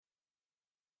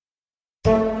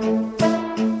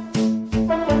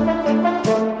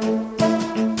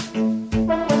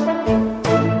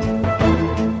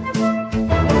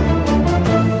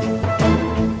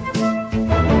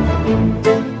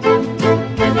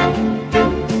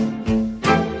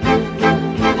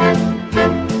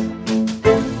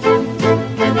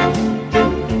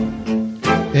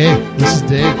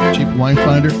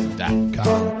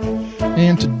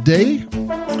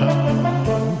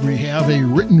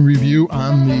wine review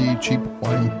on the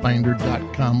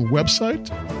cheapwinefinder.com website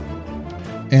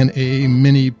and a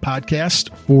mini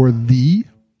podcast for the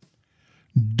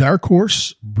Dark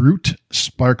Horse Brut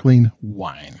Sparkling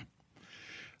Wine.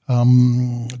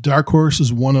 Dark Horse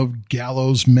is one of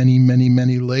Gallo's many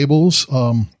labels.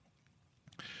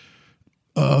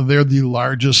 They're the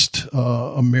largest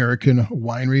American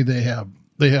winery.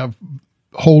 They have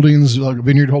holdings,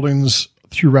 vineyard holdings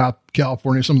throughout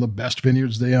California, some of the best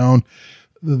vineyards they own.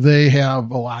 They have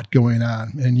a lot going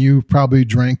on, and you probably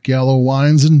drank Gallo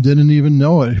wines and didn't even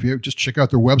know it. If you just check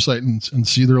out their website and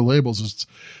see their labels,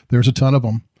 there's a ton of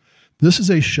them. This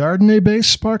is a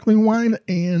Chardonnay-based sparkling wine,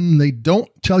 and they don't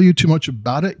tell you too much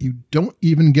about it. You don't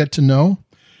even get to know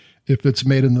if it's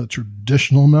made in the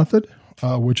traditional method,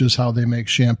 which is how they make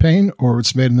champagne, or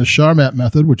it's made in the Charmat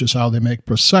method, which is how they make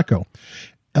Prosecco.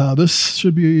 This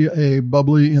should be a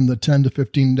bubbly in the $10 to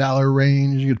 $15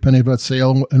 range, depending on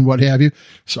sale and what have you.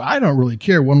 So I don't really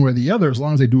care one way or the other as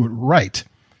long as they do it right.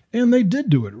 And they did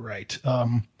do it right.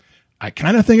 I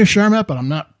kind of think of Charmat, but I'm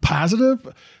not positive.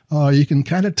 You can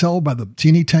kind of tell by the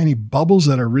teeny tiny bubbles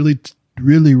that are really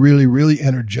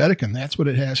energetic, and that's what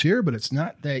it has here, but it's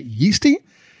not that yeasty.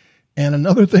 And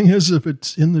another thing is, if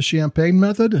it's in the champagne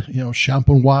method,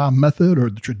 Champenois method or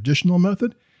the traditional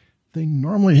method, they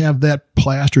normally have that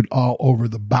plastered all over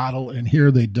the bottle, and here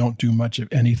they don't do much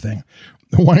of anything.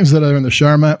 The wines that are in the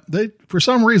Charmat, for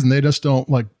some reason, they just don't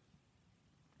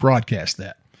broadcast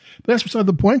that. But that's beside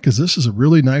the point, because this is a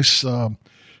really nice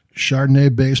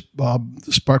Chardonnay-based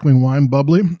sparkling wine,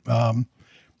 bubbly.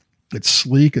 It's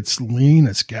sleek, it's lean,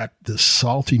 it's got this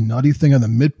salty, nutty thing on the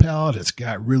mid-palate. It's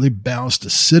got really balanced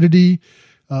acidity.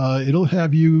 It'll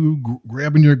have you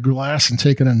grabbing your glass and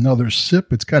taking another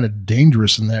sip. It's kind of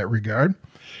dangerous in that regard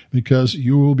because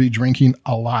you will be drinking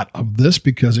a lot of this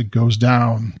because it goes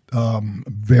down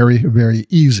very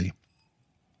easy.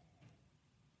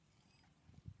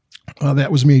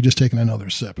 That was me just taking another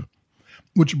sip,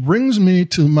 which brings me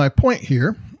to my point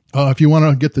here. If you want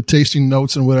to get the tasting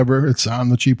notes and whatever, it's on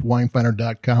the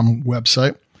cheapwinefinder.com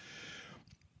website.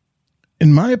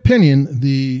 In my opinion,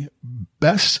 the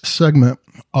best segment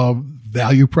of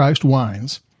value-priced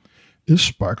wines is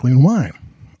sparkling wine.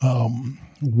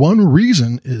 One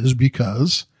reason is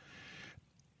because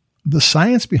the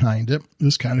science behind it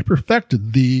is kind of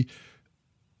perfected. The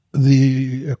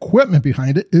equipment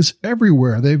behind it is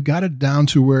everywhere. They've got it down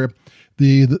to where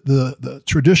the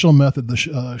traditional method,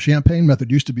 the champagne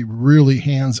method, used to be really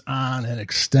hands-on and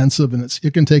extensive, and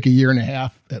it can take a year and a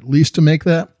half at least to make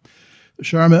that. The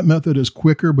Charmat method is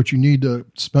quicker, but you need to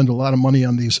spend a lot of money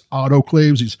on these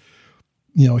autoclaves, these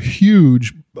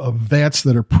huge vats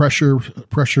that are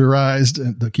pressurized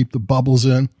and to keep the bubbles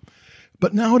in.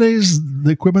 But nowadays, the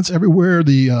equipment's everywhere.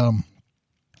 The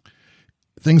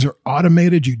things are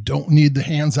automated. You don't need the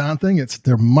hands-on thing.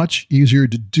 They're much easier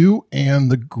to do. And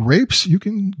the grapes, you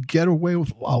can get away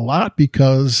with a lot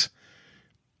because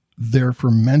they're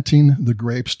fermenting the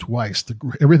grapes twice.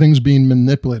 Everything's being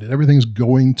manipulated. Everything's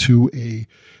going to a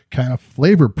kind of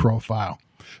flavor profile.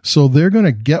 So they're going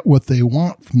to get what they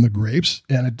want from the grapes,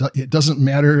 and it doesn't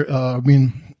matter.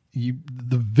 The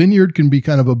vineyard can be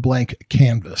kind of a blank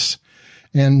canvas.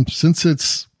 And since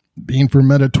it's being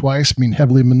fermented twice,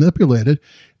 heavily manipulated,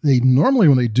 they normally,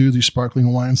 when they do these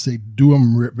sparkling wines, they do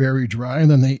them very dry, and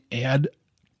then they add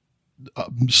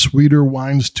sweeter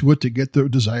wines to it to get the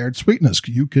desired sweetness.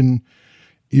 You can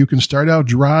start out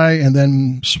dry and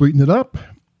then sweeten it up,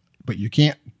 but you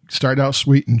can't start out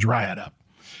sweet and dry it up.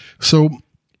 So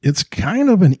it's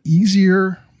kind of an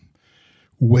easier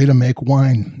way to make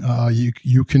wine.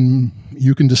 You can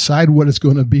decide what it's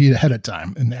going to be ahead of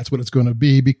time, and that's what it's going to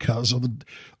be because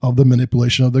of the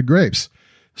manipulation of the grapes.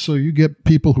 So you get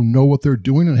people who know what they're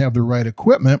doing and have the right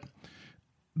equipment.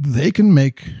 They can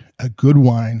make a good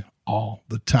wine all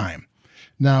the time.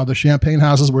 Now, the champagne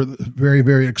houses were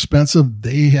very expensive.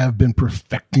 They have been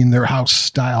perfecting their house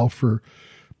style for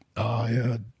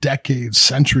decades,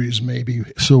 centuries, maybe.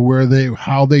 So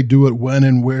how they do it, when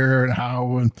and where and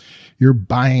how, and you're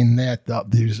buying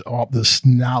all this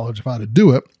knowledge of how to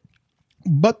do it.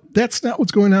 But that's not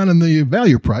what's going on in the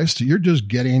value price. You're just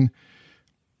getting,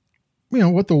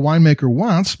 what the winemaker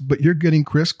wants, but you're getting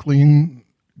crisp, clean,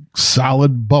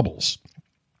 solid bubbles.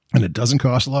 And it doesn't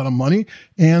cost a lot of money,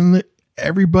 and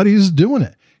everybody's doing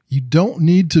it. You don't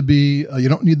need you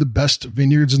don't need the best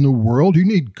vineyards in the world. You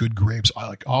need good grapes,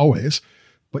 like always,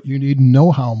 but you need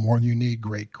know-how more than you need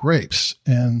great grapes.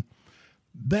 And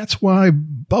that's why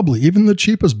bubbly, even the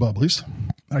cheapest bubblies,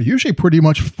 are usually pretty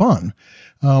much fun.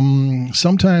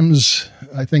 Sometimes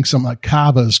I think some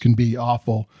cavas can be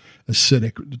awful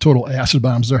acidic. The total acid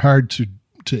bombs, they're hard to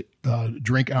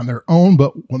drink on their own,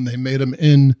 but when they made them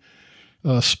in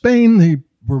Spain, they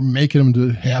were making them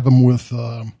to have them with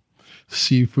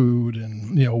seafood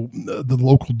and the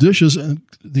local dishes. And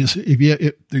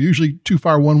they're usually too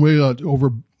far one way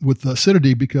over with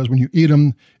acidity, because when you eat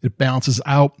them, it balances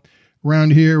out.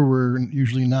 Around here, we're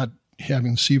usually not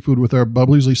having seafood with our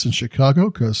bubblies, at least in Chicago,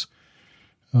 because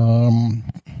we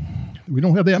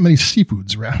don't have that many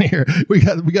seafoods around here. We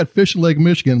got fish in Lake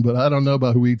Michigan, but I don't know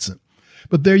about who eats it.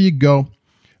 But there you go.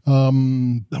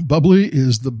 Bubbly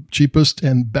is the cheapest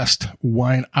and best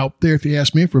wine out there, if you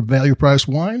ask me, for value price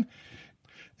wine.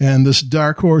 And this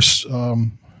Dark Horse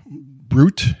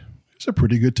Brut is a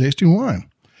pretty good tasting wine.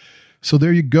 So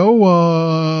there you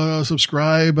go.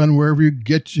 Subscribe on wherever you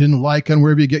get, and like on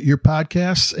wherever you get your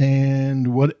podcasts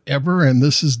and whatever. And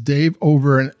this is Dave,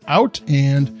 over and out.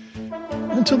 And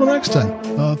until the next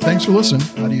time, thanks for listening.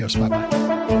 Adios. Bye-bye.